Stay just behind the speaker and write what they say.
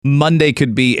Monday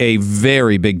could be a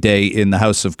very big day in the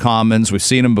House of Commons. We've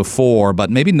seen them before,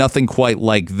 but maybe nothing quite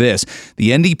like this.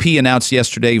 The NDP announced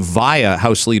yesterday via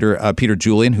House Leader Peter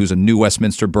Julian, who's a new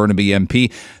Westminster Burnaby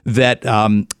MP, that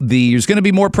there's going to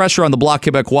be more pressure on the Bloc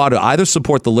Québécois to either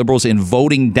support the Liberals in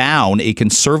voting down a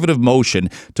Conservative motion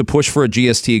to push for a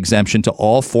GST exemption to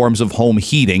all forms of home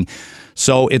heating.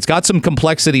 So it's got some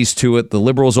complexities to it. The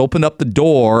Liberals opened up the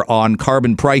door on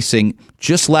carbon pricing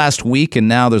just last week, and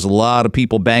now there's a lot of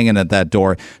people banging at that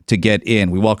door to get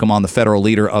in. We welcome on the federal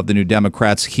leader of the New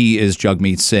Democrats. He is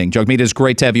Jagmeet Singh. Jagmeet, it's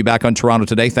great to have you back on Toronto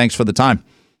today. Thanks for the time.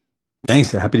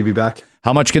 Thanks. Happy to be back.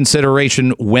 How much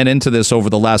consideration went into this over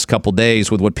the last couple days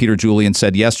with what Peter Julian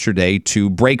said yesterday to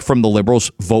break from the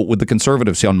Liberals, vote with the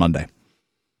Conservatives on Monday?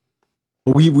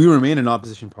 We remain an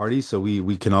opposition party, so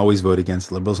we can always vote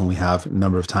against Liberals, and we have a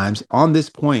number of times. On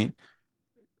this point,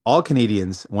 all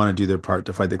Canadians want to do their part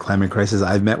to fight the climate crisis.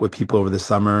 I've met with people over the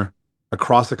summer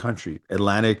across the country,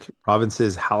 Atlantic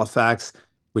provinces, Halifax,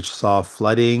 which saw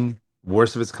flooding,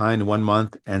 worst of its kind in 1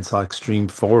 month, and saw extreme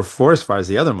forest fires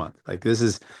the other month. Like, this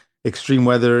is extreme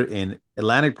weather in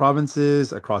Atlantic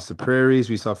provinces, across the prairies.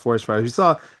 We saw forest fires. We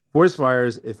saw forest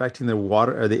fires affecting the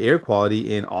water or the air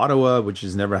quality in Ottawa, which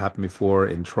has never happened before.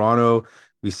 In Toronto,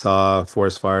 we saw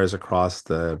forest fires across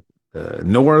the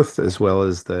north, as well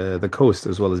as the coast,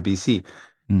 as well as BC.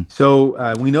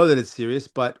 So we know that it's serious,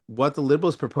 but what the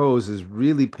Liberals propose is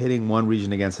really pitting one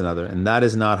region against another. And that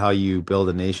is not how you build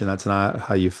a nation. That's not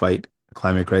how you fight the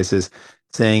climate crisis.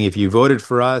 Saying if you voted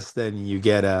for us, then you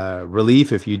get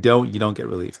relief. If you don't get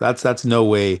relief. That's no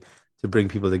way to bring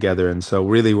people together. And so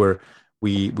really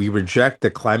we reject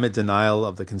the climate denial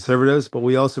of the Conservatives, but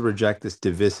we also reject this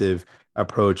divisive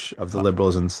approach of the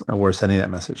Liberals, and we're sending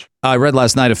that message. I read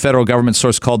last night a federal government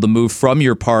source called the move from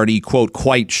your party, quote,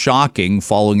 quite shocking,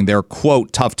 following their,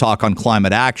 quote, tough talk on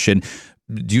climate action.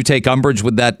 Do you take umbrage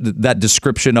with that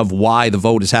description of why the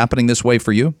vote is happening this way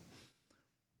for you?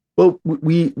 Well,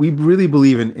 we really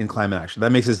believe in climate action.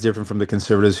 That makes us different from the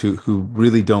Conservatives who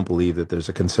really don't believe that there's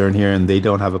a concern here, and they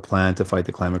don't have a plan to fight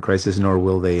the climate crisis, nor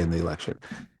will they in the election.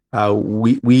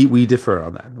 We differ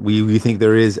on that. We think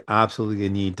there is absolutely a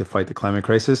need to fight the climate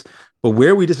crisis. But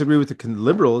where we disagree with the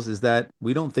Liberals is that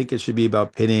we don't think it should be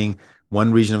about pitting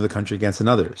one region of the country against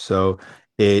another. So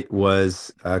it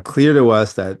was clear to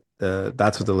us that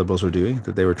that's what the Liberals were doing,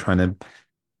 that they were trying to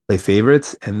play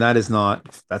favorites, and that's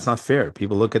not fair.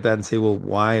 People look at that and say, well,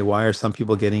 why are some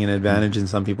people getting an advantage and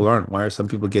some people aren't? Why are some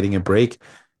people getting a break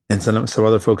and some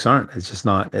other folks aren't? It's just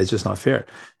not fair.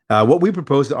 What we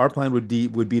proposed, our plan would be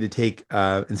to take,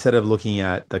 instead of looking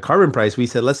at the carbon price, we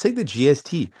said, let's take the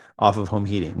GST off of home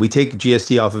heating. We take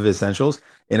GST off of essentials.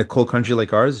 In a cold country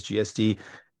like ours, GST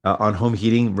on home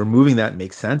heating, removing that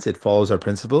makes sense. It follows our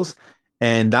principles.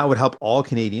 And that would help all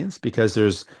Canadians because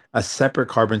there's a separate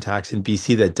carbon tax in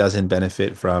BC that doesn't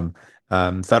benefit from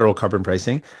federal carbon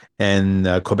pricing. And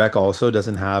Quebec also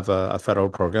doesn't have a federal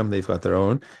program. They've got their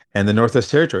own. And the Northwest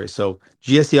Territory. So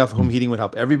GST off home heating would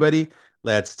help everybody.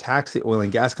 Let's tax the oil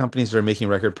and gas companies that are making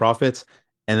record profits,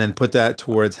 and then put that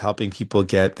towards helping people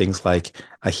get things like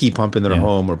a heat pump in their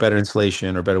home, or better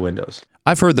insulation, or better windows.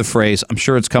 I've heard the phrase, I'm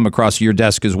sure it's come across your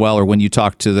desk as well, or when you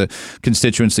talk to the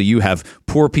constituents that you have,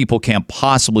 poor people can't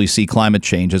possibly see climate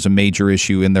change as a major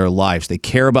issue in their lives. They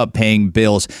care about paying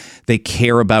bills. They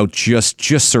care about just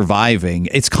surviving.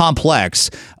 It's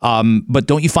complex, but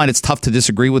don't you find it's tough to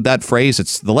disagree with that phrase?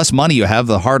 It's the less money you have,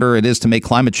 the harder it is to make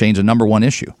climate change a number one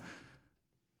issue.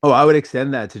 Oh, I would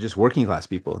extend that to just working class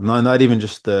people, not even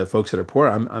just the folks that are poor.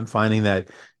 I'm finding that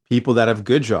people that have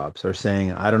good jobs are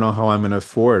saying, I don't know how I'm going to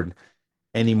afford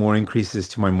any more increases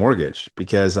to my mortgage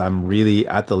because I'm really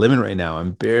at the limit right now.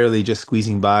 I'm barely just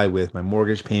squeezing by with my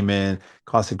mortgage payment,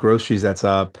 cost of groceries that's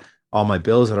up, all my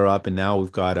bills that are up, and now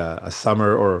we've got a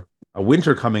summer or a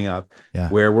winter coming up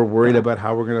where we're worried about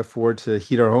how we're going to afford to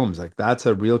heat our homes. Like, that's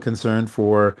a real concern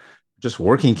for just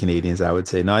working Canadians, I would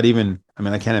say. Not even, I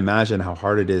mean, I can't imagine how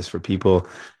hard it is for people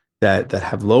that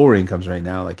have lower incomes right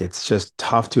now. Like, it's just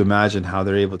tough to imagine how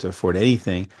they're able to afford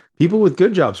anything. People with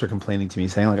good jobs are complaining to me,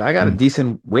 saying, like, I got a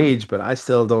decent wage, but I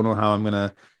still don't know how I'm going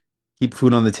to keep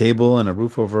food on the table and a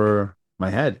roof over my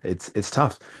head. It's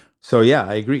tough. So yeah,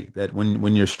 I agree that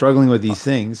when you're struggling with these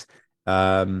things,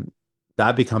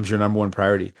 that becomes your number one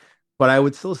priority. But I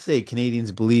would still say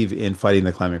Canadians believe in fighting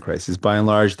the climate crisis. By and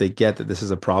large, they get that this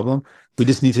is a problem. We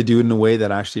just need to do it in a way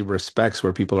that actually respects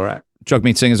where people are at.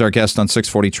 Jagmeet Singh is our guest on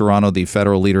 640 Toronto, the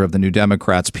federal leader of the New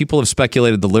Democrats. People have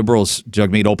speculated the Liberals,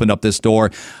 Jagmeet, opened up this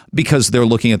door because they're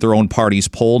looking at their own party's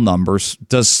poll numbers.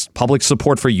 Does public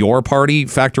support for your party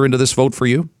factor into this vote for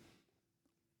you?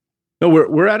 No,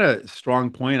 we're at a strong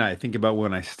point. I think about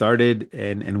when I started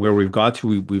and where we've got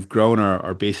to. We've grown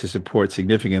our base of support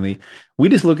significantly. We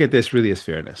just look at this really as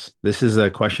fairness. This is a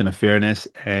question of fairness,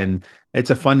 and it's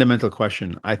a fundamental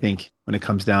question, I think, when it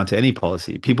comes down to any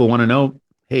policy. People want to know,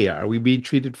 hey, are we being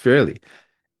treated fairly?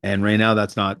 And right now,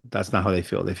 that's not how they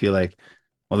feel. They feel like,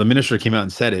 well, the minister came out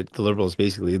and said it. The Liberals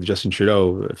basically, Justin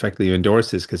Trudeau, effectively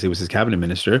endorsed this because he was his cabinet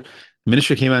minister. The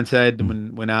minister came out and said,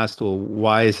 Mm. when asked, well,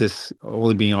 why is this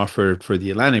only being offered for the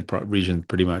Atlantic region,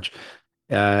 pretty much?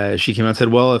 She came out and said,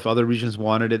 well, if other regions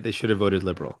wanted it, they should have voted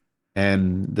Liberal.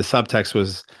 And the subtext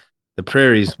was the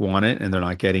prairies want it and they're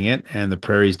not getting it, and the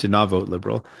prairies did not vote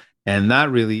Liberal. And that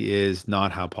really is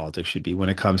not how politics should be when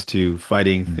it comes to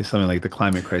fighting Mm. something like the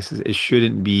climate crisis. It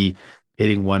shouldn't be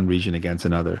pitting one region against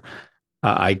another.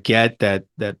 I get that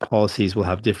policies will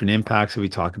have different impacts. If we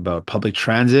talk about public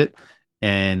transit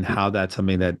and how that's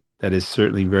something that is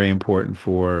certainly very important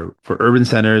for urban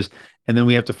centers, and then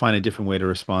we have to find a different way to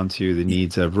respond to the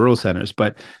needs of rural centers.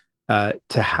 But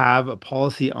to have a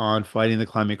policy on fighting the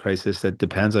climate crisis that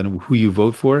depends on who you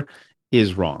vote for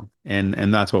is wrong,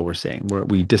 and that's what we're saying.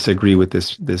 We disagree with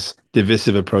this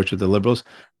divisive approach of the Liberals,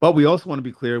 but we also want to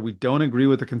be clear we don't agree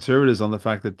with the Conservatives on the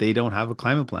fact that they don't have a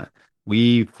climate plan.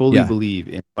 We fully Yeah. believe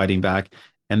in fighting back,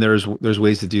 and there's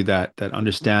ways to do that that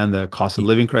understand the cost of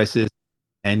living crisis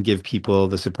and give people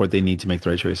the support they need to make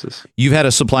the right choices. You've had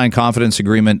a supply and confidence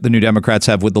agreement the New Democrats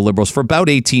have with the Liberals for about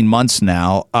 18 months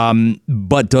now.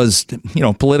 But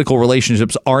political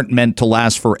relationships aren't meant to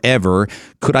last forever.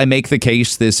 Could I make the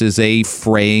case this is a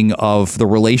fraying of the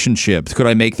relationship? Could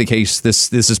I make the case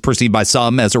this is perceived by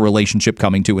some as a relationship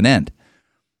coming to an end?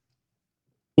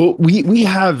 Well, we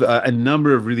have a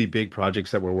number of really big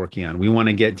projects that we're working on. We want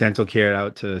to get dental care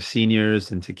out to seniors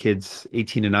and to kids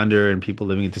 18 and under and people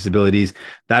living with disabilities.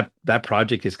 That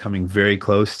project is coming very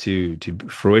close to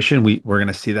fruition. We're going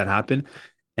to see that happen,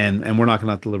 and we're not going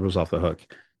to let the Liberals off the hook.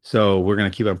 So we're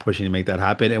going to keep on pushing to make that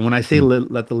happen. And when I say Mm.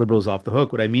 let the Liberals off the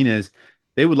hook, what I mean is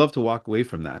they would love to walk away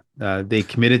from that. They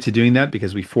committed to doing that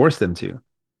because we forced them to.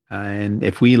 And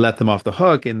if we let them off the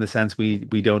hook, in the sense we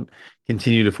don't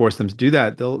continue to force them to do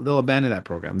that, they'll abandon that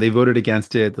program. They voted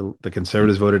against it. The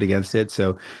Conservatives voted against it.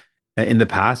 So in the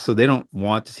past, so they don't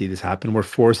want to see this happen. We're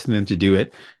forcing them to do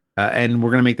it, and we're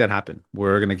going to make that happen.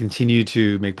 We're going to continue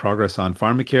to make progress on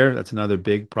pharmacare. That's another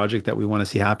big project that we want to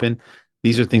see happen.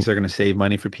 These are things that are going to save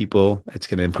money for people. It's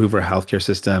going to improve our healthcare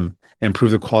system,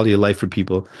 improve the quality of life for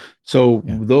people. So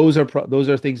Yeah. those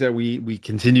are things that we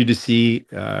continue to see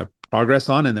progress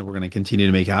on, and that we're going to continue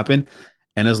to make happen.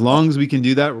 And as long as we can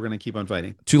do that, we're going to keep on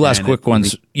fighting. Two last And quick in the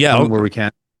ones. Yeah. moment where we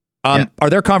can, yeah. Are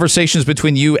there conversations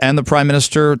between you and the Prime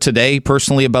Minister today,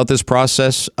 personally, about this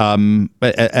process, and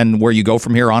where you go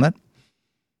from here on it?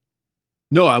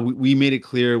 No, we made it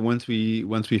clear once we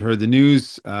heard the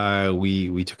news,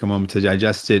 we took a moment to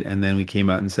digest it, and then we came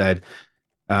out and said,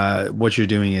 what you're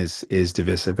doing is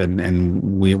divisive, and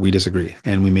we disagree,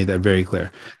 and we made that very clear,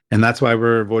 and that's why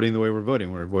we're voting the way we're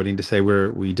voting. We're voting to say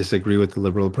we disagree with the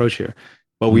Liberal approach here,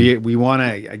 but Mm. we want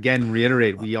to again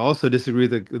reiterate we also disagree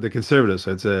with the Conservatives.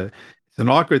 So it's an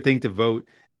awkward thing to vote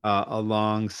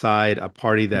alongside a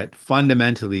party that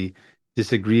fundamentally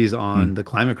disagrees Mm. on the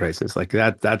climate crisis. Like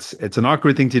that's it's an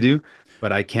awkward thing to do,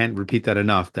 but I can't repeat that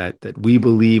enough. That we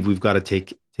believe we've got to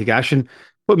take action.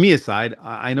 Put me aside.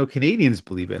 I know Canadians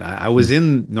believe it. I was Mm.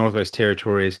 in Northwest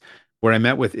Territories where I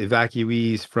met with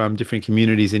evacuees from different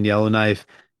communities in Yellowknife,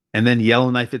 and then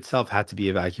Yellowknife itself had to be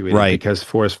evacuated Right. because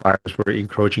forest fires were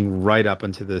encroaching right up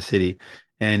into the city.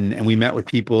 And we met with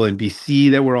people in BC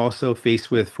that were also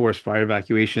faced with forest fire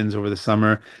evacuations over the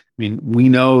summer. I mean, we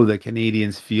know that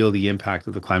Canadians feel the impact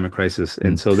of the climate crisis,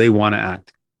 and Mm. so they want to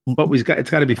act. But it's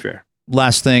got to be fair.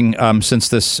 Last thing, since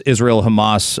this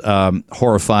Israel-Hamas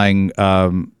horrifying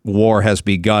war has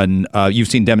begun, you've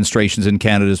seen demonstrations in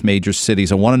Canada's major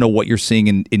cities. I want to know what you're seeing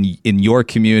in your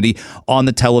community on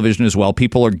the television as well.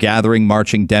 People are gathering,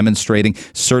 marching, demonstrating.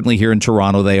 Certainly here in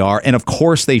Toronto they are. And of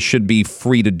course they should be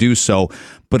free to do so.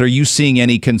 But are you seeing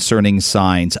any concerning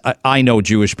signs? I know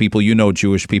Jewish people. You know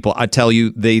Jewish people. I tell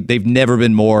you, they've never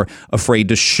been more afraid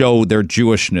to show their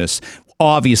Jewishness.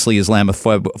 Obviously,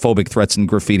 Islamophobic threats and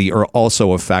graffiti are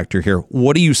also a factor here.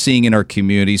 What are you seeing in our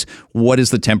communities? What is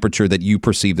the temperature that you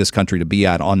perceive this country to be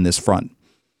at on this front?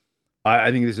 I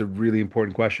think this is a really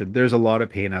important question. There's a lot of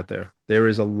pain out there. There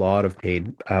is a lot of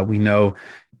pain. We know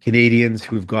Canadians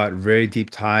who've got very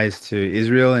deep ties to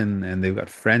Israel, and they've got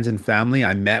friends and family.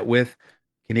 I met with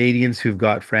Canadians who've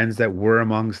got friends that were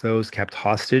amongst those kept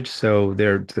hostage. So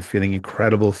they're feeling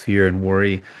incredible fear and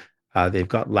worry. They've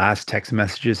got last text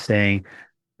messages saying,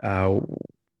 uh,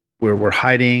 we're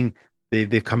hiding.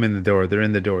 they've come in the door, they're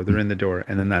in the door, they're in the door,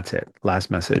 and then that's it.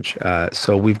 Last message.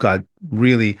 So we've got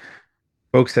really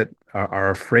folks that are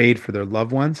afraid for their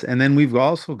loved ones. And then we've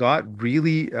also got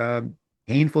really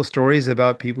painful stories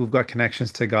about people who've got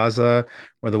connections to Gaza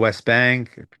or the West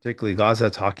Bank, particularly Gaza,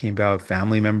 talking about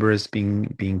family members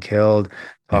being killed,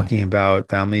 Yeah. talking about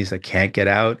families that can't get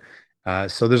out.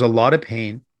 So there's a lot of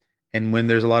pain. And when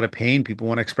there's a lot of pain, people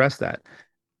want to express that.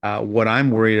 What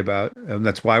I'm worried about, and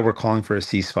that's why we're calling for a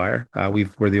ceasefire.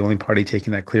 We're the only party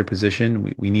taking that clear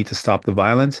position. We need to stop the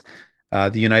violence.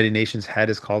 The United Nations head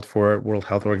has called for it, World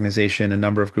Health Organization, a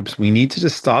number of groups. We need to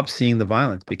just stop seeing the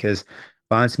violence because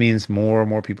violence means more and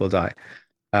more people die.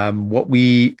 What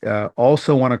we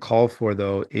also want to call for,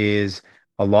 though, is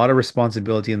a lot of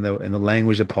responsibility in the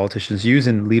language that politicians use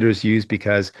and leaders use,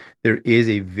 because there is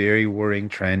a very worrying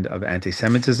trend of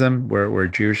anti-Semitism where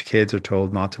Jewish kids are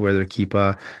told not to wear their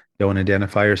kippah, don't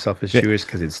identify yourself as Yeah. Jewish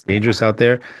because it's dangerous out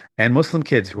there, and Muslim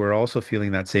kids who are also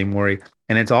feeling that same worry.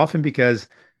 And it's often because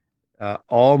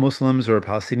all Muslims or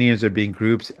Palestinians are being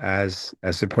grouped as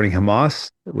supporting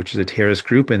Hamas, which is a terrorist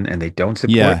group, and they don't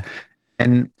support. Yeah.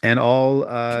 And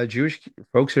all Jewish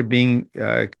folks are being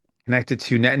connected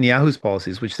to Netanyahu's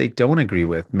policies, which they don't agree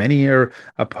with. Many are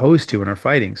opposed to and are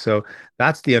fighting. So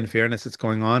that's the unfairness that's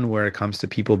going on where it comes to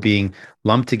people being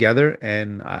lumped together.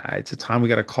 And it's a time we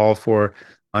got to call for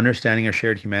understanding our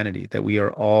shared humanity, that we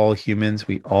are all humans.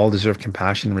 We all deserve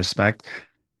compassion and respect,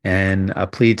 and a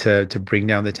plea to bring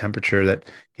down the temperature, that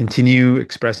continue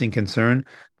expressing concern,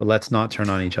 but let's not turn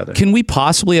on each other. Can we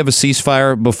possibly have a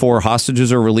ceasefire before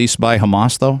hostages are released by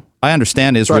Hamas, though? I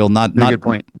understand Israel not good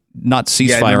point. not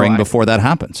ceasefiring before that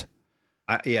happens.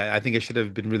 I think it should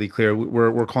have been really clear.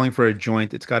 We're calling for a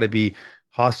joint. It's got to be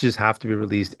hostages have to be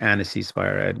released and a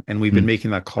ceasefire, and we've been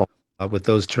making that call with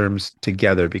those terms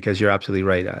together, because you're absolutely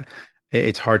right.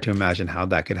 It's hard to imagine how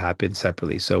that could happen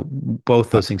separately. So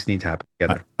both those things need to happen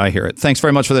together. I hear it. Thanks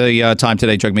very much for the time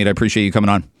today, Jagmeet. I appreciate you coming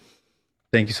on.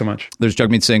 Thank you so much. There's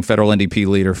Jagmeet Singh, federal NDP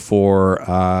leader for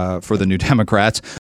the New Democrats.